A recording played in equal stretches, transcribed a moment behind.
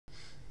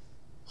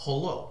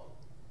Hello,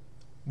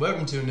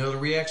 welcome to another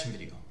reaction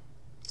video.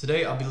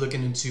 Today I'll be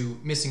looking into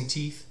Missing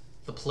Teeth,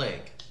 The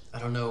Plague. I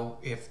don't know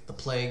if The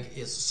Plague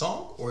is a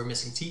song or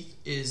Missing Teeth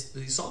is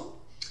the song.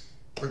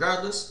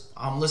 Regardless,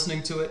 I'm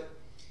listening to it.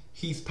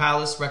 Heath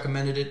Palace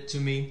recommended it to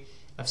me.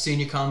 I've seen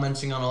you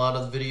commenting on a lot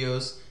of the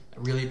videos.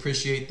 I really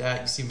appreciate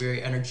that. You seem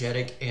very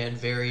energetic and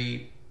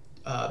very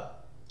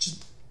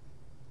just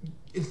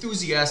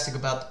enthusiastic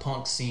about the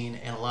punk scene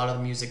and a lot of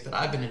the music that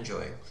I've been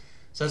enjoying.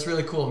 So that's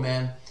really cool,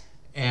 man.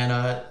 And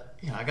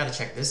you know, I gotta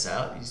check this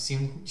out. You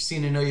seem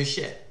to know your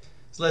shit.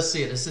 So let's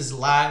see it. This is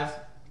live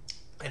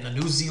in the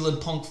New Zealand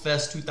Punk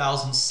Fest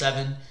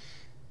 2007.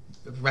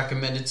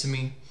 Recommended to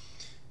me.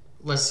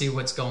 Let's see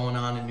what's going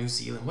on in New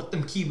Zealand. What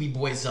them Kiwi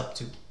boys up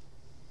to?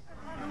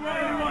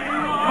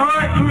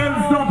 Alright, we're going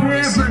to stop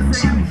here for a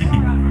second.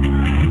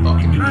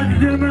 Fucking Ladies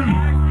and gentlemen,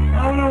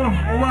 I want to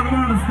welcome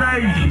on the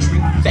stage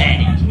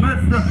fatty.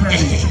 Mr.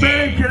 Fatty.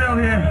 Fatty, get out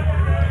here.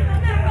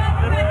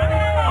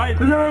 Is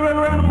everyone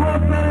around the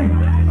block, Fatty?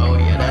 Oh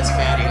yeah, that's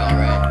Fatty,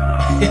 alright.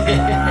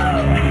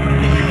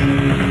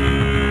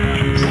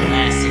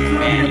 Classic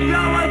Fatty.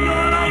 What's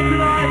going on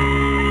tonight?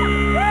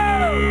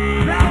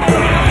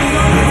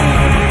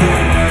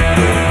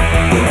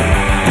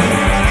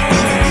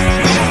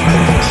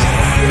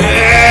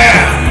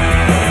 Yeah!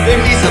 There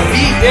needs a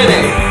beat in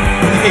it.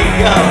 Hey,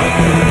 yo.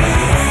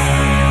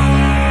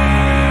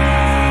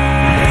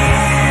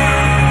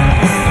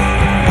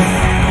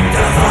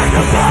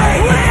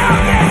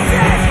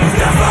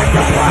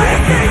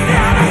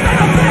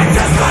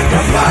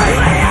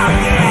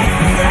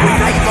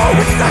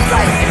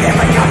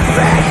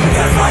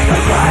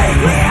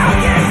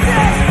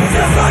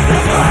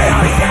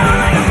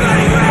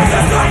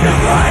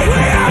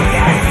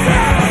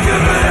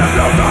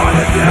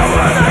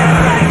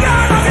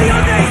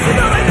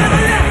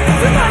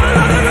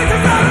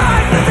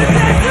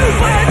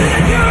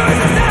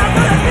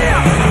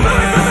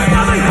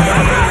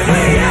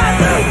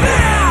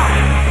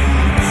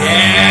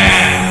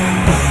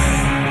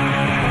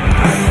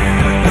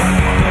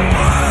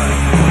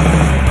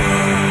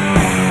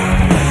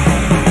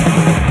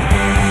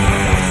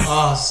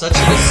 Such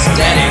an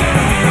aesthetic.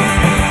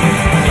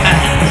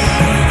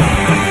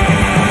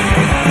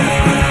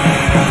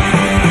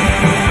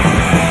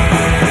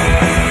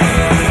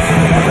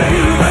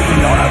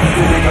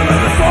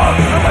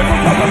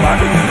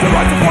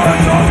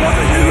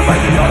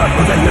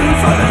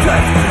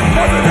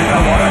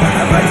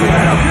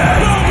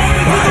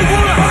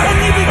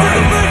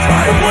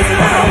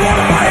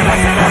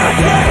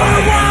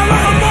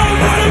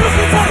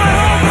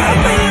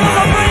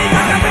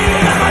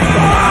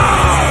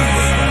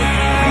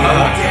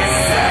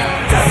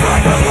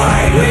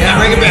 Yeah,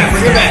 bring it back,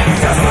 bring it back.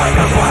 Just like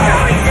a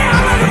fire,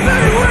 down like a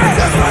booty word.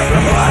 Just like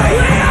a fire,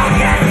 we all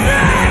get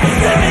sick.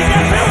 Sending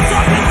that pill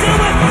talking to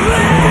it.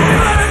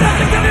 We're running up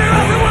to come here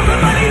after one for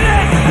money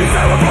then. You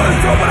say we're going to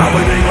jump out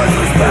with English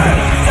respect.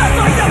 Just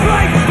like the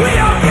plague, we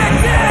all get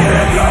sick.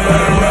 It's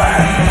coming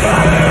red,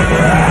 coming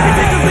red. You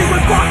think the league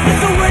was blocked,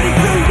 it's already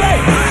too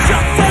late.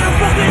 Shut down a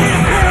fucking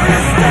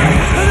imperial state.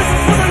 And this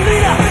is for the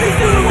leader, he's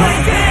doing what he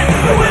can.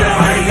 But where the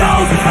money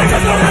goes, I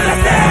just don't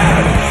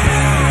understand.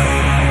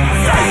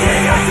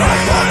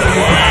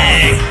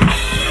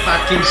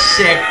 Fucking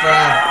sick,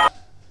 bro.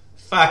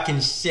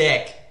 Fucking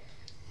sick.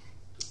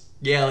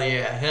 Hell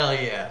yeah, hell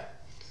yeah.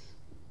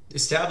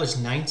 Established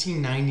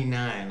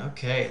 1999.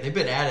 Okay, they've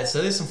been at it.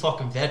 So there's some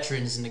fucking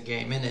veterans in the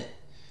game, innit?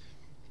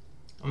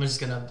 I'm just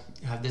gonna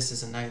have this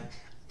as a nice.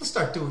 Let's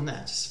start doing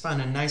that. Just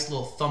find a nice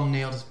little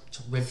thumbnail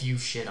to review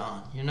shit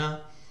on, you know?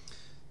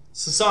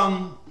 So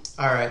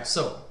alright,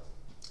 so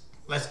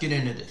let's get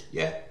into this,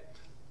 yeah?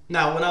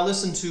 Now, when I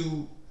listen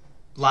to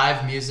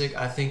live music,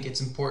 I think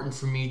it's important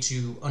for me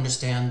to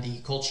understand the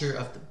culture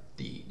of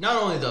the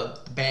not only the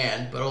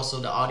band but also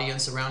the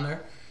audience around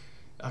there,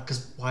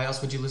 because why else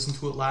would you listen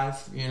to it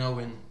live? You know,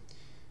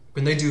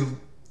 when they do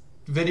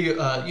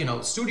video you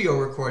know, studio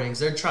recordings,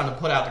 they're trying to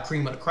put out the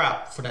cream of the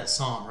crop for that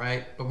song,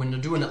 right? But when they're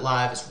doing it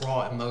live, it's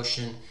raw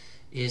emotion,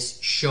 is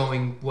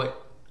showing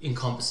what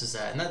encompasses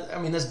that. And that, I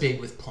mean, that's big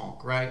with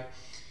punk, right?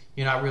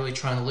 You're not really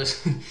trying to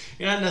listen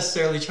you're not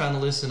necessarily trying to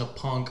listen to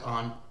punk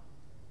on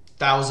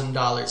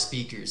 $1,000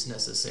 speakers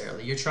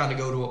necessarily. You're trying to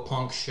go to a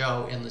punk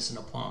show and listen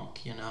to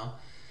punk, you know,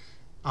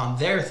 on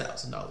their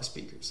 $1,000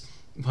 speakers.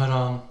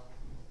 But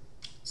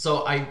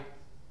so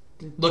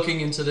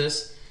looking into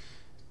this,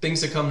 things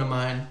that come to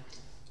mind.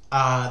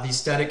 The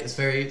aesthetic is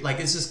very,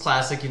 like, it's just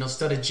classic, you know,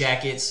 studded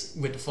jackets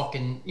with the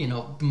fucking, you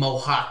know,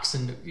 mohawks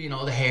and, you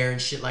know, the hair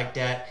and shit like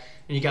that.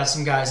 And you got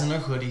some guys in their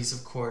hoodies,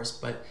 of course.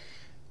 But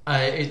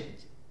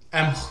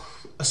I'm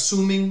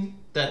assuming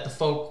that the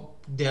folk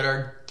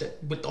that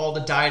with all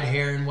the dyed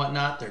hair and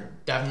whatnot, they're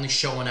definitely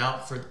showing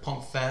out for the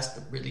punk fest.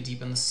 They're really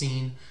deep in the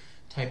scene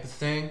type of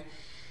thing.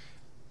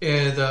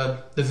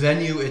 The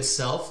venue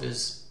itself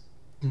is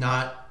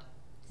not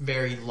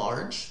very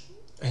large,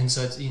 and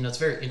so it's, you know, it's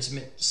very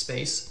intimate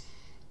space.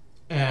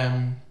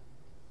 And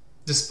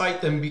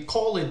despite them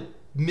call it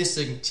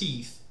Missing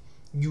Teeth,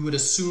 you would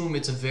assume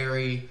it's a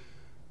very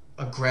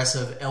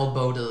aggressive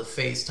elbow to the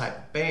face type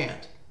of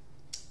band.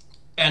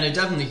 And it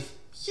definitely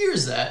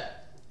hears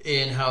that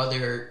in how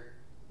they're,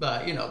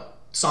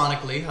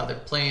 sonically, how they're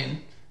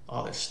playing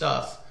all their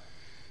stuff.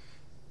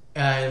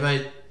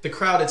 But the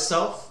crowd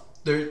itself,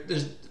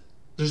 there's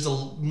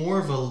more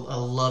of a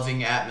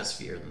loving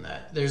atmosphere than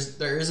that.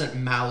 There isn't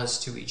malice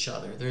to each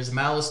other. There's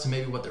malice to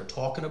maybe what they're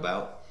talking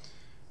about,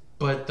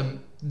 but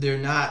they're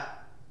not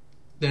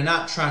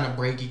trying to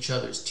break each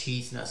other's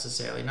teeth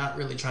necessarily. Not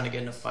really trying to get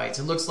into fights.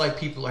 It looks like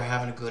people are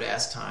having a good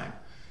ass time,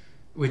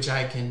 which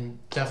I can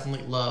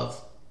definitely love.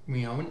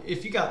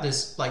 If you got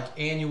this like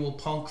annual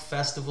punk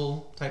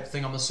festival type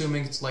thing, I'm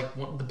assuming it's like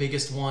the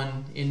biggest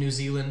one in New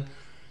Zealand.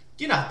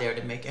 You're not there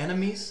to make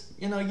enemies.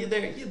 You're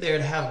there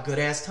to have a good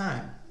ass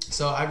time.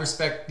 So I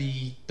respect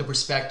the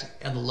respect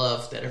and the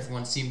love that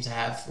everyone seems to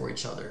have for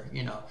each other,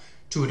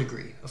 to a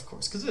degree, of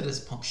course, because it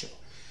is a punk show.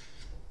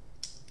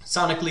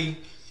 Sonically,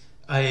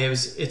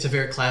 it's a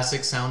very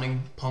classic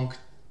sounding punk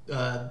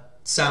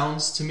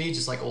sounds to me,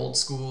 just like old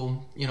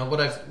school.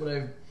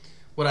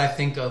 What I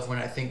think of when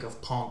I think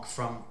of punk,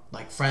 from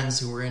like friends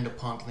who were into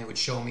punk and they would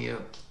show me a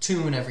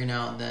tune every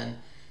now and then.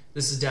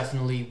 This is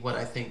definitely what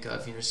I think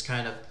of. Just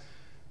kind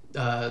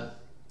of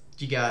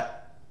you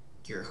got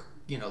your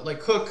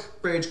like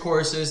hook bridge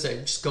choruses that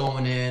are just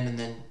going in, and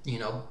then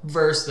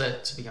verse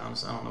that, to be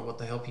honest, I don't know what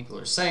the hell people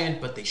are saying,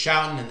 but they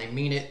shouting and they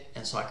mean it,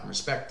 and so I can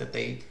respect that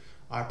they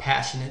are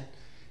passionate.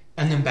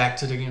 And then back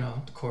to the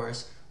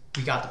chorus.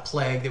 We got the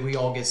plague that we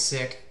all get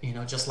sick,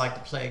 just like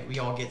the plague we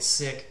all get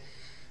sick.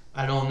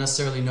 I don't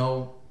necessarily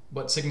know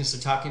what sickness they're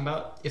talking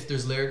about. If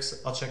there's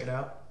lyrics, I'll check it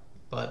out.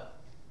 But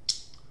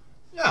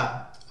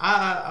yeah,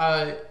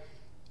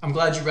 I'm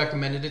glad you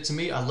recommended it to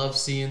me. I love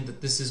seeing that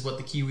this is what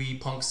the Kiwi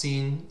punk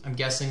scene, I'm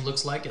guessing,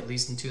 looks like, at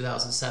least in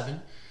 2007.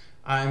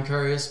 I'm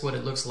curious what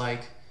it looks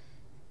like,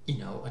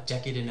 a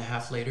decade and a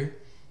half later.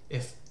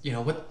 If,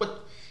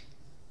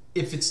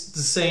 if it's the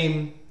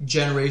same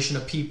generation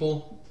of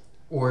people,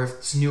 or if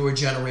it's newer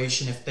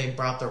generation, if they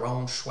brought their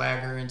own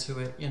swagger into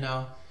it,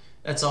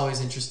 That's always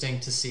interesting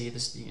to see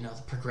this,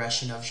 the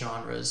progression of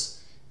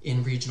genres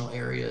in regional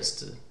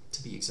areas,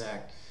 to be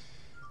exact.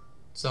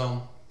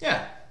 So,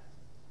 yeah.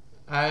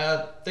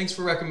 Thanks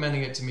for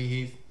recommending it to me,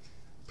 Heath.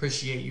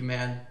 Appreciate you,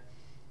 man.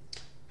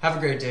 Have a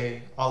great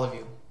day, all of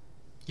you.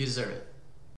 You deserve it.